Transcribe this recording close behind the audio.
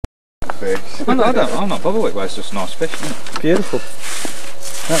fish. I'm not bothered with it, it's just a nice fish, isn't it? Beautiful.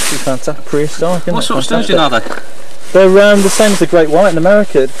 Absolutely fantastic. Prehistoric, isn't What it? sort of sturgeon are they? They're the same as the great white in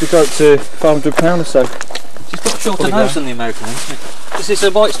America. They go up to £500 or so. She's got a shorter nose than the American, isn't it? Is this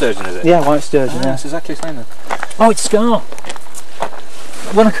a white sturgeon, is it? Yeah, white sturgeon, yeah. It's exactly the same then. Oh, it's Carp.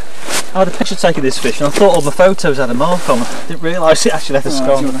 When I had a picture taken of this fish and I thought all the photos had a mark on them. I didn't realise it actually had a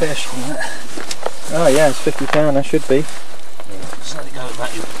scar on the fish. Oh yeah, it's £50, that should be. Just let it go at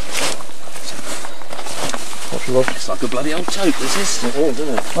that. What's the love? It's like a bloody old tote, this is. It is,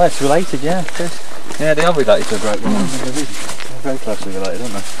 isn't it? Well, it's related, yeah. It is. Yeah, they are related to a great one. They're very closely related,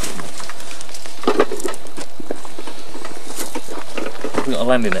 aren't they? We've got a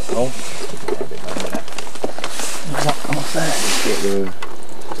landing net pole. What's that? What's there?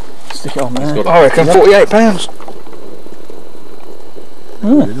 Stick it on there. I reckon £48.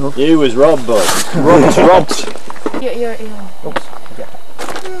 Oh. You was robbed, bud. Robbed. You're.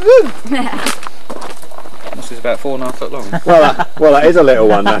 This is about 4.5 foot long. Well, that is a little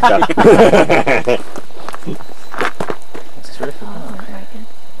one, that. That's terrific.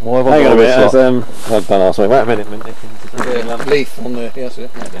 Hang on a minute, I don't ask me. Wait a minute. Leaf on the. Yes,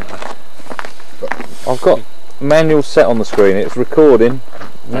 I've got manual set on the screen. It's recording.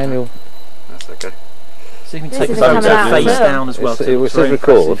 Manual. That's okay. So you can This take the isn't coming photo out face as well. down as well. It says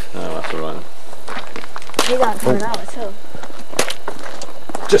record. Oh, that's alright. He's not coming out at all.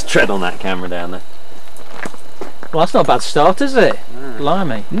 Just tread on that camera down there. Well, that's not a bad start, is it? No.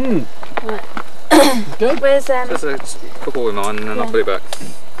 Blimey. Good. Where's Just a couple with mine and then I'll put it back.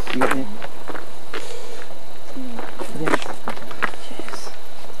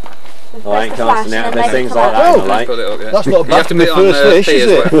 I ain't casting out there's things like that in the lake. Put it up, yeah. That's not You have bad to for put the it on first the fish, P is as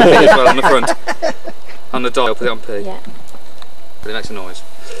it? well. P as well on the front. On the dial, put it on P. Yeah. But it makes a noise.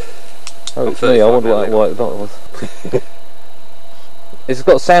 Oh, it's me. I wonder what that was. It's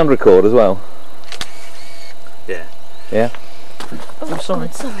got a sound record as well. Yeah. Yeah. Oh, I'm sorry.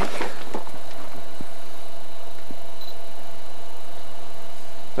 Sorry.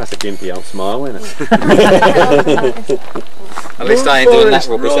 That's a gimpy old smile, isn't it? At least I ain't doing that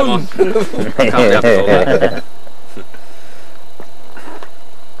rubbish, am I? Can't be happy with all that.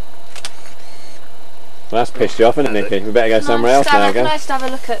 Well, that's pissed you off, isn't it, Nicky? We better go somewhere else now, Can I just have a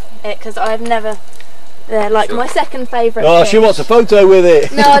look at it? Because I've never. They're like Sure. my second favourite. Oh, fish. she wants a photo with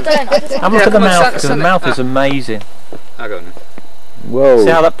it. No, I don't. I just Have a want look at the come on, mouth, stand- because the stand mouth it. is amazing. I'll go on then. Whoa.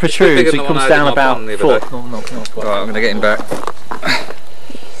 See how that bigger protrudes? than It the comes one I down had in my about pond the other foot. day. No, not quite. Right, I'm going to get him back.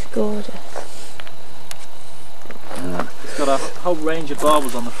 It's gorgeous. It's got a whole range of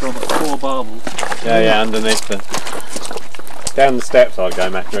barbels on the front, 4 barbels. Yeah, underneath the... Down the steps I'd go,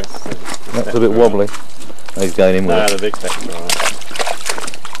 Matrix. That's a bit wobbly. He's going in with No, it. the big steps are alright.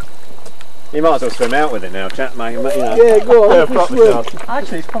 You might as well swim out with it now, chat, mate. You know. Yeah, go on. Yeah, proper shot.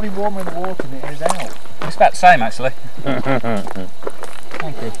 Actually, it's probably warmer in the water than it is out. It's about the same, actually.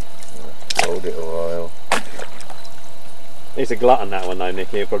 Thank you. Hold it a while. He's a glutton, that one though,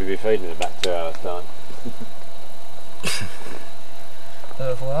 Nicky. He'll probably be feeding in about 2 hours' time. Au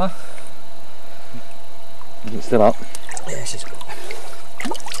revoir. Is it still up? Yeah, she's good.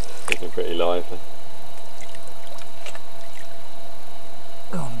 Looking pretty lively.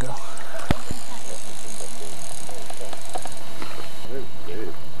 Go on, go.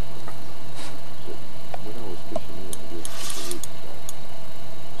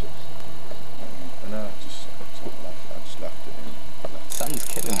 Sun's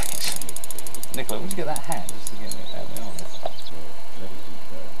killing it. Nicola, where'd you get that hat? Just to get it out of the arm.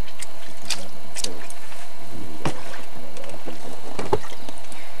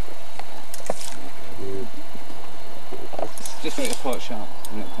 Just make it quite sharp.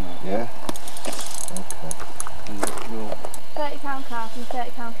 Yeah. Okay. £30 carp and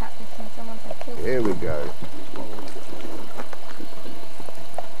 £30 catfish, and someone said kill. Here we go.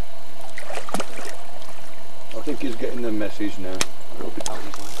 I think he's getting the message now.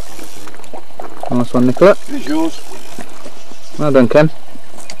 Nice one, Nicola. Here's yours. Well done, Ken.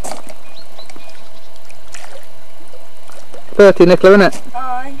 30, Nicola, isn't it?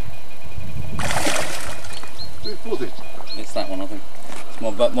 Aye. Who was it? It's that one, I think. It's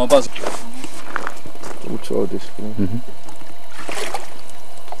my buzz. We'll try this one.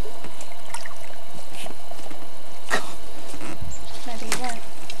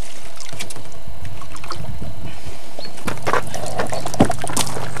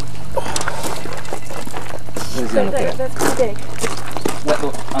 There you go. That's too big.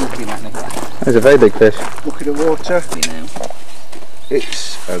 Unlucky that, Nicola. There's a very big fish. Bucket of water. You know.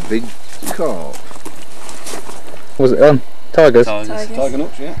 It's a big carp. Was it tigers? Tigers. Tiger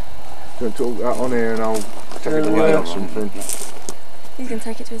nuts, yeah. Going to talk that on here and I'll take it away or something. He's going to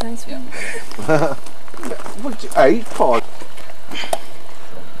take it to his own swim. What's it? 8 pod.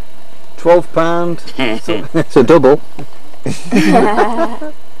 £12. It's a double.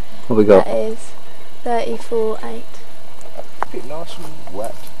 What we got? That is 34.8. Get nice and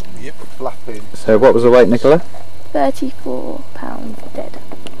wet. Yep. Flapping. So what was the weight, Nicola? £34 dead.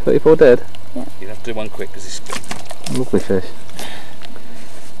 34 dead? Yeah. You have to do one quick because it's Lovely fish.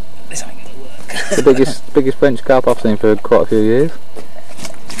 this ain't gonna work. The biggest French carp I've seen for quite a few years.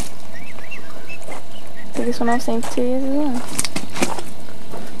 Biggest one I've seen for 2 years as well.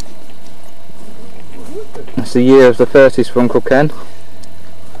 It's the year of the 30s for Uncle Ken. God.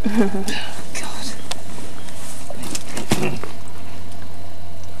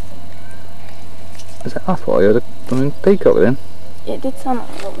 Is that, I thought I heard a peacock then. It did sound like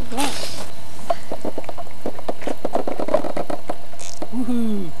what was that?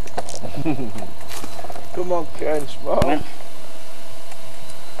 Come on, Ken, smile.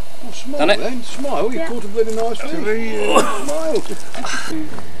 Oh, smile Done it? then, smile. You Yeah. caught a bloody nice fish. Smile.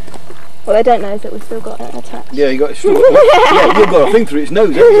 What they don't know is that we've still got it attached. Yeah, you got still got, you've got a thing through its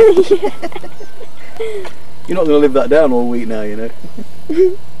nose, haven't you? You're not going to live that down all week now, you know.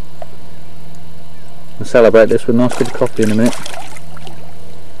 We'll celebrate this with a nice bit of coffee in a minute.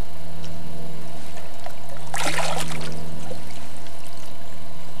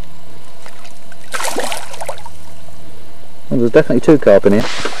 Well, there's definitely 2 carp in here.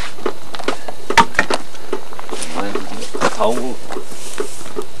 Hole.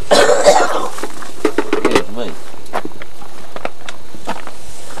 Yeah, for me.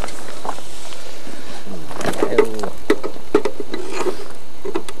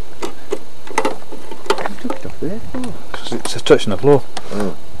 It's just touching the floor.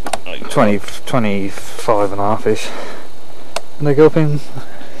 25 and a half ish. And they go up in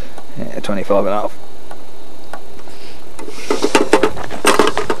 25 and a half.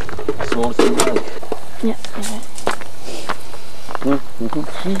 Smallest in the lake. Yeah, okay.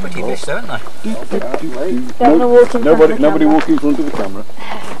 Pretty fish though, aren't they? Don't want to walk in front of the Nobody camera. walk in front of the camera.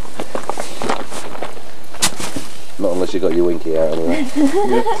 Not unless you got your winky out anyway.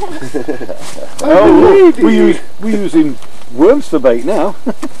 Oh, we're using worms for bait now.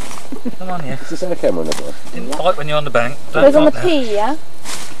 Come on, yeah. Is this on a camera, Nicola? Didn't bite when you're on the bank. Goes on the bite now. P, yeah?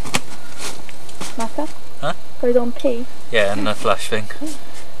 Matter? Huh? Goes on P. Yeah, and the flash thing.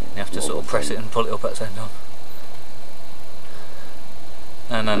 You have to sort of press it and pull it up at the same time.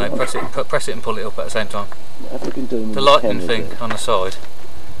 No, press it and pull it up at the same time. What have we been doing with The this lightning camera thing then? on the side.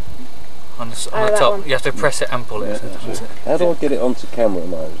 On the Oh, top, that one. you have to press it and pull it. How do I get it onto camera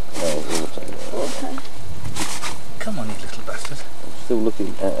mode? Oh, Come on, you little bastard. I'm still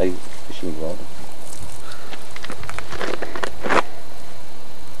looking at a fishing rod.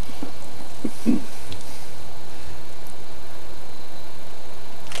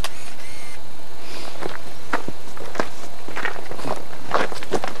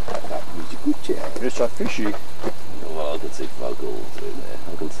 That was a good chair. It's a fishy. Oh, I can see fuggles through there.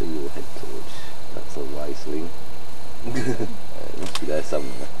 I can see your head torch. That's a waistling. It must be there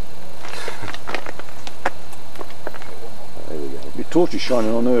somewhere. There we go. Your torch is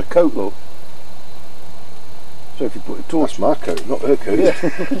shining on her coat, look. So if you put a torch... That's my coat, not her coat. Yeah.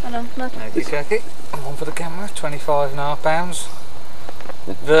 Hold on, no. Okay, I'm on for the camera, 25.5 pounds.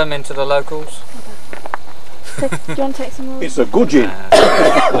 Vermin to the locals. Do you want to take some more? It's a gudgeon.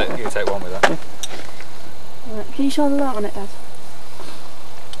 You take one with that. Right, can you shine the light on it, Dad?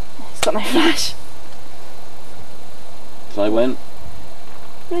 It's got no flash. So I went.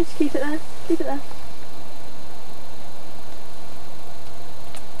 No, just keep it there. Keep it there.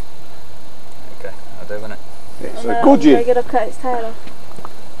 Okay, I'll do it. It's And, a very gudgeon. good, I've cut its tail off.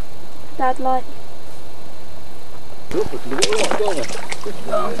 Dad, light. Oh,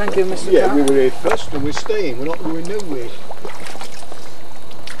 thank you, Mr. Yeah, we were here first and we're staying. We're not going nowhere.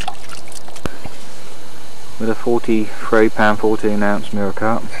 With a £43 14 ounce mirror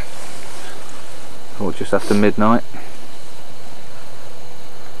carp. Or just after midnight.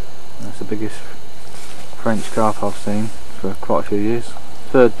 That's the biggest French carp I've seen for quite a few years.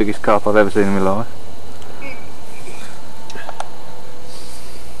 3rd biggest carp I've ever seen in my life.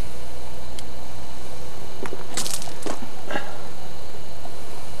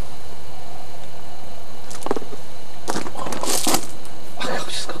 I've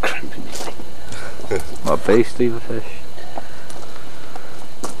just got cramp in me. What a beast of a fish.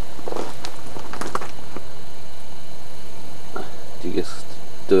 Do you just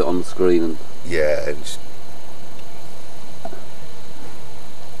do it on the screen and Yeah, it's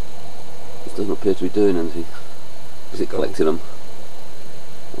it doesn't appear to be doing anything? Is it collecting them?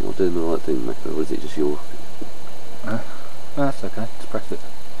 Am I doing the right thing, Nicola, or is it just your... That's okay. press it.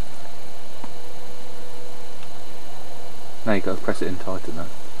 No, you've got to press it in tighter now.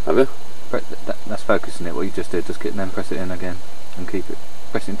 Have you? That's focusing it, what you just did. Just get, and then press it in again and keep it.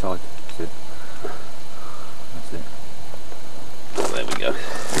 Press it in tight. That's it. That's it. Oh, there we go.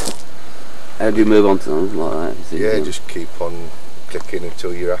 How do you move on to something like that? Yeah, just keep on clicking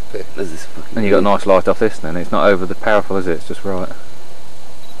until you're happy. There's this fucking And you got a nice light off this then. It's not over the powerful, is it? It's just right.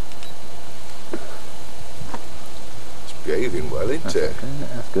 It's behaving well, isn't That's it? okay, isn't it?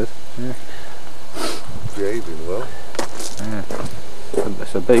 That's good. Yeah. Behaving well. Yeah.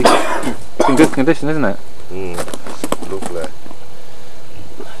 It's a beast. It's in good condition, isn't it? Lovely.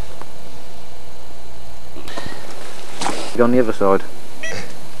 Go on the other side.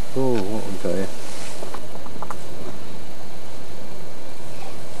 Oh, what we got here?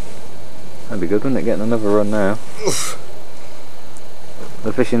 That'd be good, wouldn't it? Getting another run now.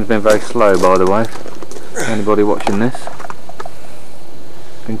 The fishing's been very slow, by the way. Anybody watching this?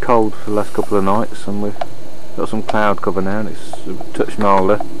 It's been cold for the last couple of nights, and we've got some cloud cover now, and it's a touch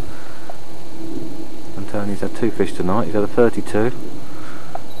milder. And Tony's had 2 fish tonight. He's had a 32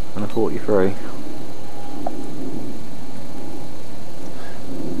 and a 43.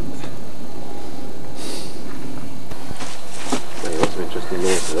 Got some interesting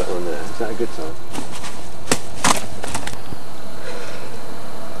news to that one there. Is that a good sign?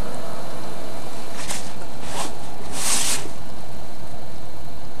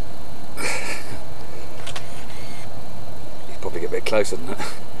 You probably get a bit closer than that.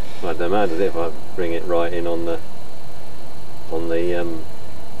 I don't mind it if I bring it right in on the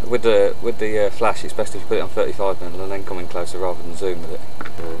With the flash, it's best if you put it on 35mm and then come in closer rather than zoom with it.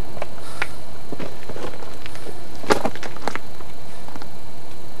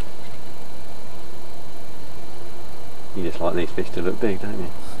 You just like these fish to look big, don't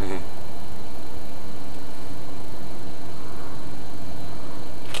you? Yeah.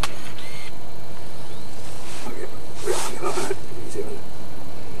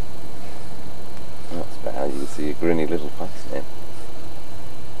 That's better. You can see a grinny little face now.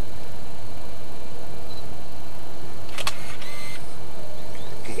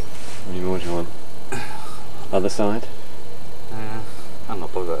 What do you want? Other side? I'm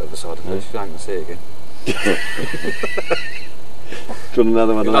not bothered about the other side of the fish, you ain't going to see it again. Do you want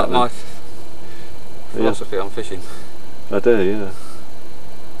another one You like like that? my philosophy on fishing? I do, yeah.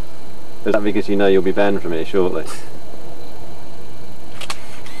 Is that because you know you'll be banned from it shortly?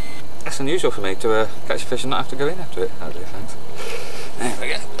 It's unusual for me to catch a fish and not have to go in after it. Oh dear, thanks. There we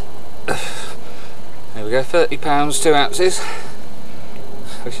go. There we go, £30, 2 ounces.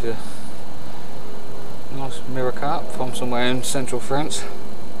 Fish is a nice mirror carp from somewhere in central France.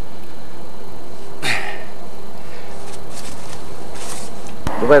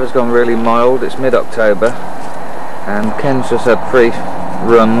 The weather's gone really mild. It's mid-October and Ken's just had 3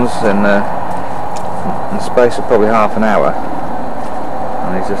 runs in the space of probably half an hour,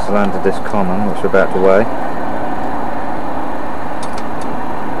 and he's just landed this common which we're about to weigh.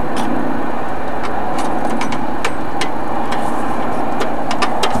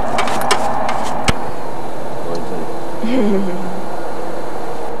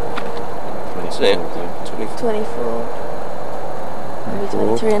 it? 24. Maybe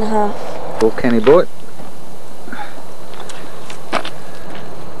 23 and a half. Poor Kenny boy.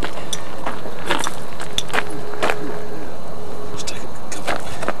 Let's take a couple.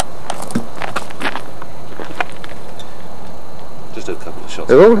 Just do a couple of shots.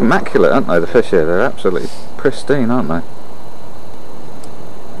 They're all immaculate, aren't they, the fish here? They're absolutely pristine, aren't they?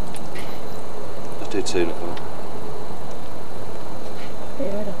 Let's do 2, Nicola. Put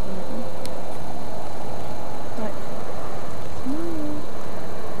your head up on it then. Right.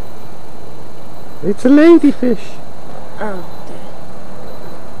 It's a ladyfish. Oh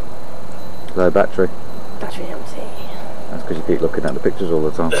dear. Low battery. Battery empty. That's because you keep looking at the pictures all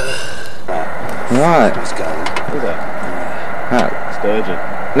the time. Right. Let's go. Look at that. Sturgeon.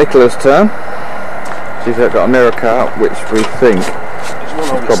 Nicola's turn. She's got a mirror carp, which we think is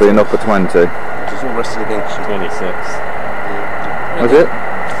probably an upper 20. Just all resting against you. 26. Was it?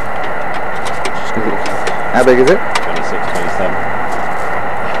 How big is it? 26, 27.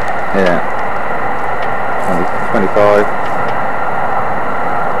 Yeah. 20, 25.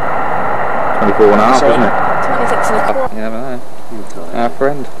 24 and a half, isn't it? 26 and a quarter. You never know. Our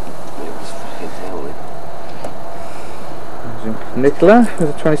friend. Nicola with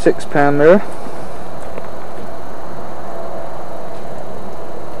a £26 mirror.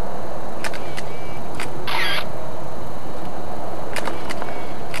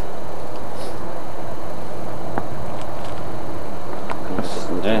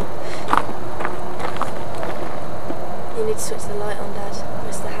 Yeah. You need to switch the light on, Dad.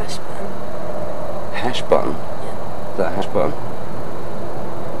 button? Is that a hash button?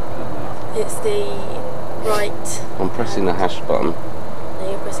 It's the right. I'm pressing the hash button. No,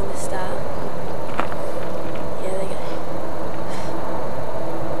 you're pressing the star. Yeah, there you go.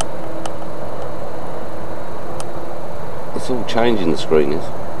 It's all changing, the screen is.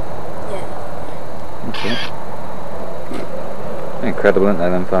 Yeah. Okay. Incredible, aren't they,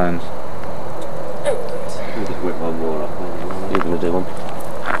 them phones? We'll just whip one more up. You're going to do one.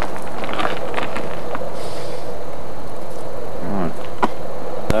 Right.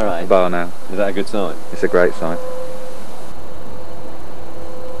 Alright. Bar now. Is that a good sign? It's a great sign.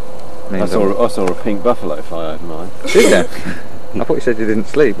 I saw a pink buffalo fly over mine. Did you? I thought you said you didn't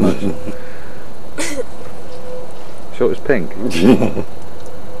sleep much. Sure it was pink?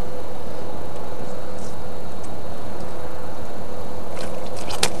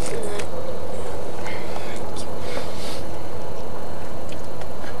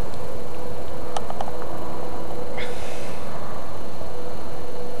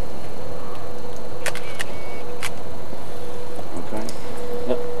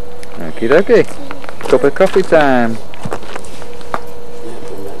 Okie dokie. Cup of coffee time.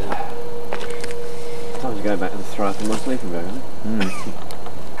 Time to go back and throw up in my sleeping bag, isn't it?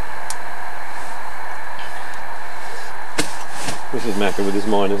 This is Macca with his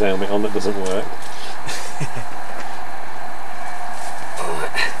miner's helmet on that doesn't work.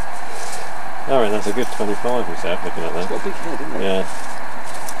 Alright, that's a good 25 we set, looking at that. It's got a big head, isn't it? Yeah.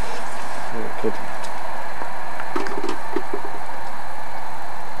 Good.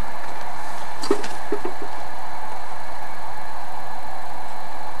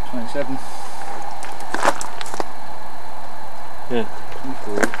 Yeah.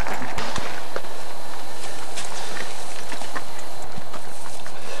 24.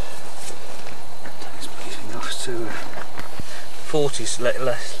 It's bleeding off to 40s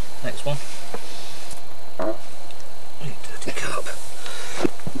less. Next one. You dirty carp.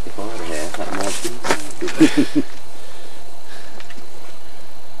 If I had hair, that might be.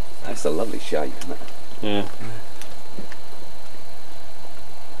 That's a lovely shape, isn't it? Yeah.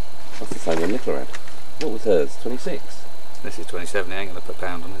 That's the same one Nicola had. What was hers? 26? This is 27, he ain't going to put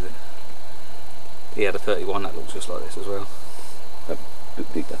pound on, is it? He had a 31 that looks just like this as well. A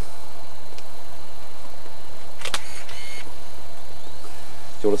bit bigger.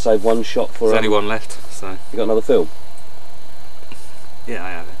 Do you want to save one shot for There's only one left, so. You got another film? Yeah, I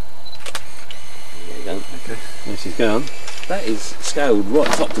have it. There you go. Okay. There she's gone. That is scaled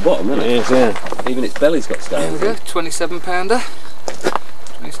right top to bottom, isn't it? It is, yeah. Even its belly's got There we scales. go, 27 pounder.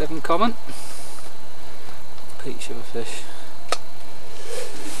 27 common. Peach of a fish.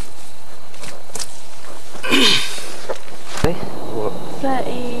 Hey, what?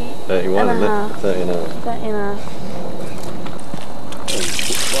 30. 31, and a isn't half. it? 30 and a half. 30 and a half.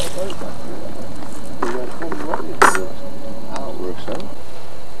 Hour or so.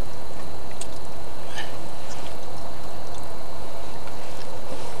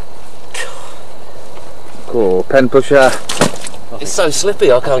 Cool, pen pusher. It's so slippy,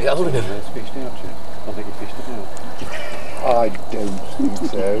 I can't get hold of him. It's fished out, Chip. I think he fished it out. I don't think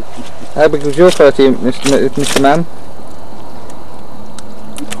so. How big was your 30, Mr. Man?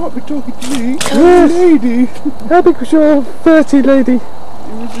 You can't be talking to me. Yes. Lady. How big was your 30, lady? It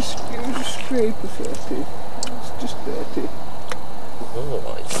was a scrape of 30. It's just 30.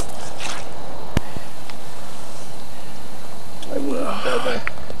 Alright.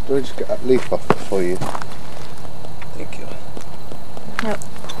 Do I just get that leaf off for you? Thank you. Nope.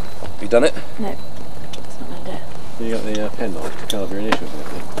 You done it? No. It's not going to do it. So you got the pen knife to carve your initials in it?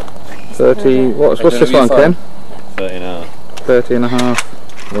 30, what's Hey, this one, Ken? 30 and a half. 30 and a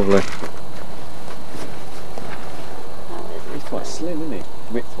half. Lovely. He's quite slim, isn't he?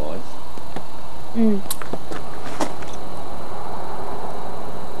 Width-wise. Mm.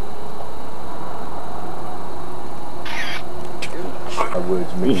 Our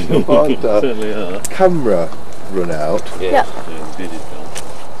words mixed up, aren't they? Certainly are. Camera run out. Yeah. Yeah, the beard is gone.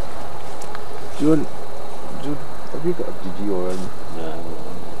 Do you want? Have you got? Did you or No.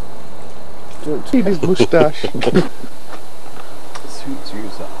 do you want to see his moustache? Suits you,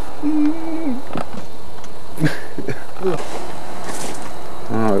 sir.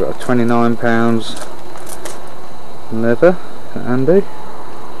 Oh, we've got £29 leather, Andy.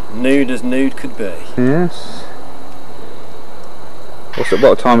 Nude as nude could be. Yes.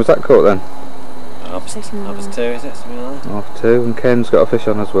 What time was that caught then? Up as 2, is it? Something like that? Half 2, and Ken's got a fish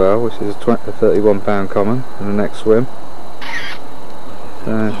on as well, which is a £31 common in the next swim.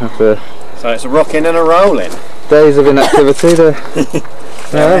 So after So it's a rocking and a rolling. days of inactivity, they're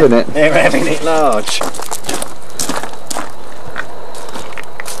having it. They're having it large.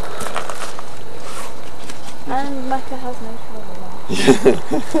 Mecca has no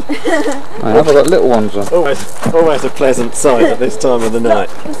I have got little ones on. Always a pleasant sight at this time of the night.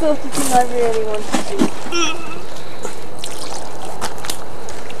 the sort of thing I really want to do.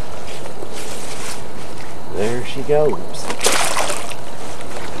 There she goes.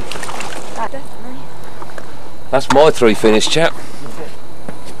 Definitely. That's my 3 finished, chap.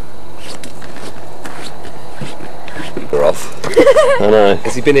 Keep her off. I know.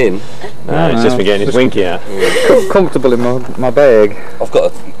 Has he been in? No, he's just been getting his winky out. Comfortable in my bag. Have I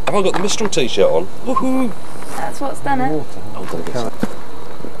got the Mistral t-shirt on? Woohoo! That's what's done it. I'm gonna get some.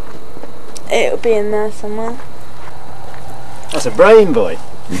 It'll be in there somewhere. That's a brain boy.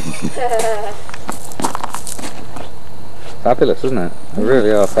 Fabulous, isn't it? They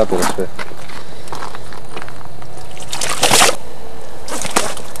really are fabulous fish.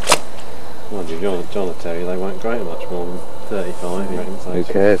 Mind you, John will tell you they won't grow much more than 35. He reckons. Who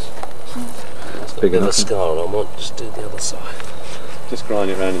cares? That's got a Big bit of a enough. scar on. I might just do the other side. Just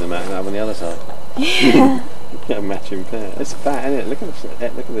grind it round in the mat and have on the other side. Get a matching pair. It's fat, isn't it? Look at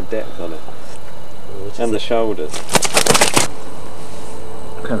the depth on it. And the shoulders.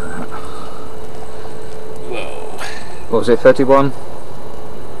 Look at that. Whoa. What was it, 31?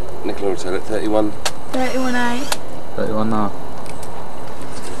 Nicola will tell it, 31. 31.8. 31 now.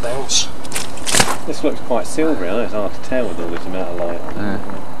 Bounce. This looks quite silvery. I know it's hard to tell with all this amount of light on it. Yeah.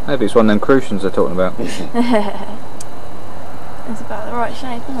 Maybe it's one of them crucians they're talking about. It's about the right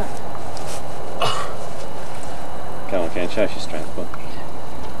shape, isn't it? Come on, Ken, show us your strength, boy.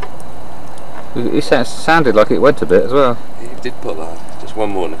 It sounded like it went a bit as well. You did put that. Just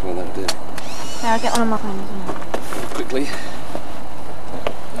one more, Nicola, that'll do. Yeah, I'll get one of my friends as well. Quickly.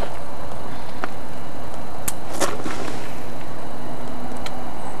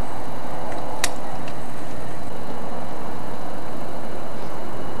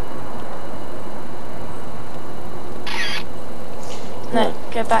 No,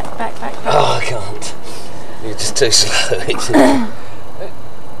 go back. Oh, I can't. You're just too slow.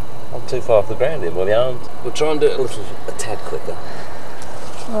 I'm too far off the ground here, by the arms. We'll try and do it a tad quicker.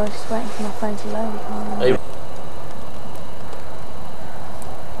 Well, I'm just waiting for my phone to load. Hey.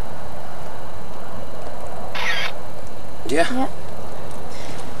 Yeah? Yep.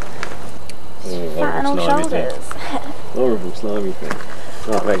 Fat and all slimy shoulders. Horrible slimy thing.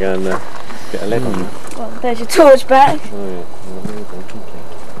 Right, better go and get a lead on that. Well, there's your torch back. Oh yeah, well, there you go, complete.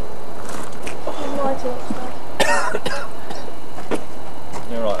 My torch back.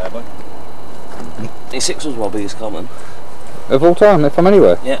 You're right there, bud. These 6 was my biggest common. Of all time, if I'm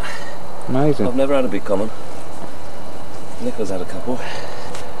anywhere. Yeah. Amazing. I've never had a big common. Nicola's had a couple.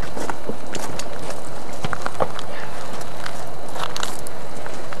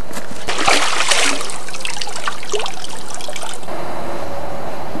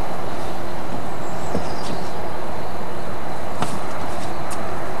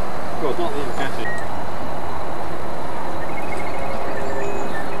 Well, not even catching.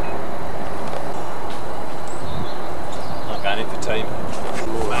 Not going in for team.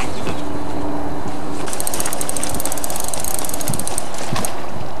 More active.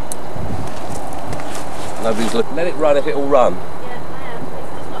 Nobody's looking. Let it run if it'll run. Yeah, I am.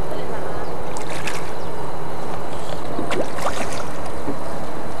 It's just not putting that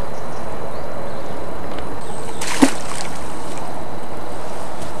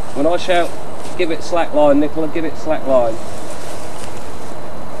When I shout, give it slack line, Nicola, give it slack line.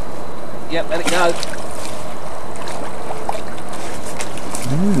 Yep, let it go.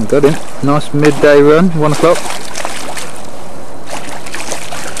 Got him. Nice midday run, 1 o'clock.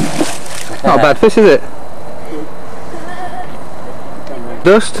 Not a bad fish, is it?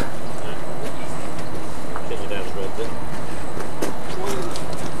 Dust? Get you down the rod there.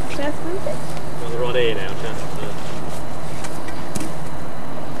 Just move it. Got the rod here now, chap.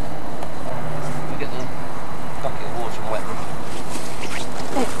 You get the bucket of water and wet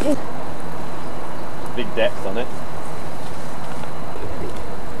them. Big depth on it.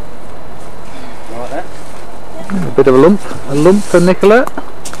 Like that? A bit of a lump for Nicola.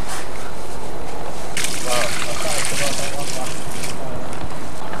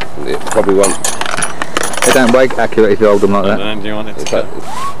 It probably won't. They don't weigh accurate if you hold them like that. And do you want it to go?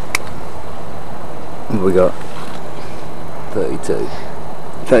 What have we got? 32.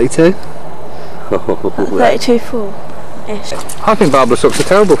 32? 32.4-ish. I think barbless hooks are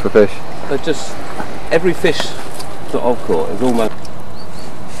terrible for fish. They're just, every fish that I've caught is almost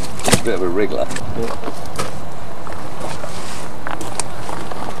a bit of a wriggler.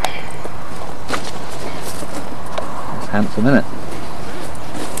 It's handsome, isn't it?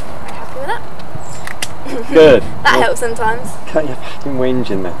 Happy with that? Good. That helps sometimes. Cut your fucking whinge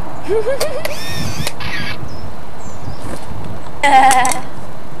in there.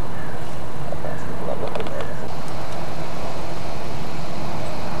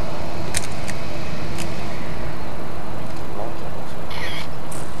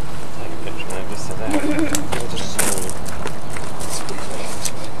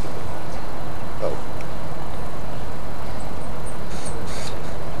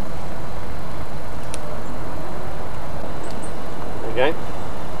 Okay.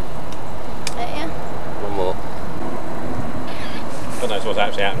 Yeah. One more. God knows what's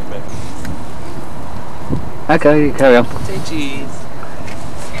actually happening to me. Okay, you carry on. Say cheese.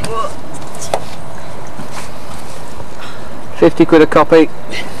 50 quid a copy.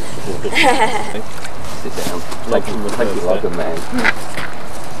 Sit down. Take it like a man.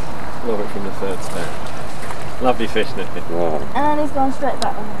 Love it from the third stand. Lovely fish, Nicky. Wow. And then he's gone straight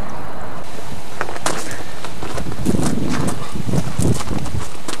back on there.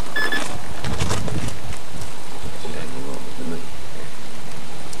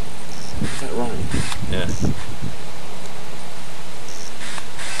 Is that right? Yes.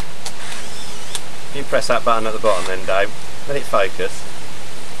 You press that button at the bottom then, Dave. Let it focus.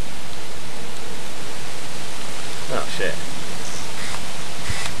 Oh shit.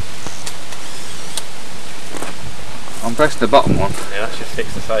 I'm pressing the bottom one. Yeah, that should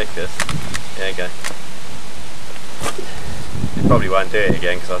fix the focus. There you go. You probably won't do it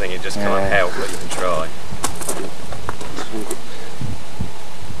again because I think it just can't help, but you can try.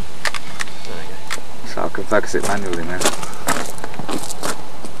 There you go. So I can focus it manually now.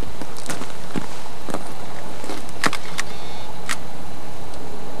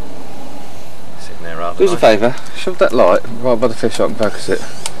 Sitting there rather Do us a nice. favour, shove that light right by the fish so I can focus it.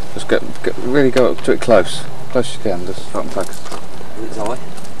 Just really go up to it close. Close as you can, just so I can focus. Its eye.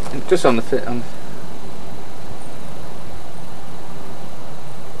 Just on the fit.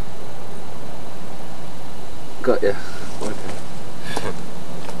 Got you.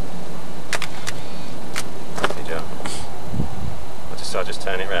 Good job. I just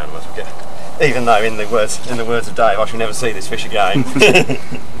turn it round. I must forget. Even though in the words of Dave, I shall never see this fish again.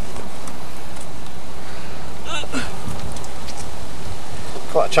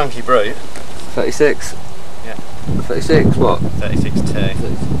 Quite a chunky brute. 36. Yeah. 36 what? 36.2.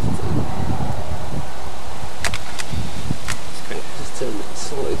 Just turn it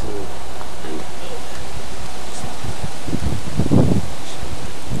slightly.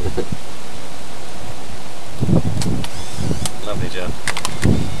 Lovely job.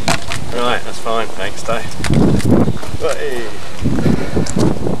 Right, that's fine. Thanks, Dave. Hey.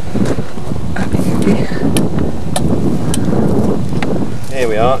 Here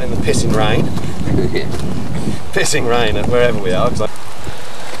we are in the pissing rain. Pissing rain at wherever we are. So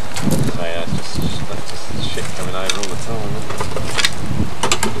yeah, it's just shit coming over all the time. Isn't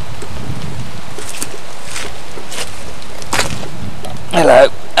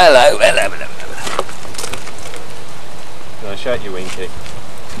it? Hello. Can I shout you wing kick?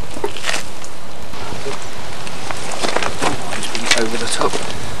 Over the top.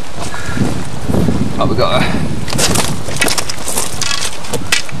 Oh, we got a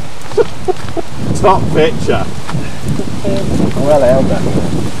Top picture. Well held that.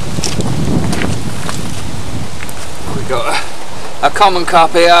 We got a common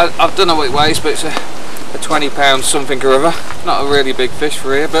carp here. I don't know what it weighs, but it's a 20 pound something or other. Not a really big fish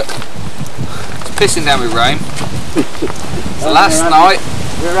for here, but it's pissing down with rain. So last night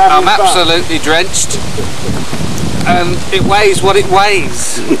I'm absolutely drenched, and it weighs what it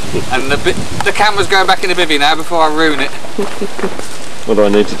weighs. And the camera's going back in the bivvy now before I ruin it. What do I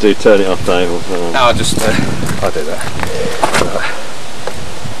need to do? Turn it off, Dave? Or No, I'll do that.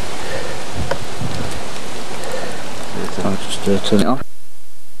 I'll just turn it off.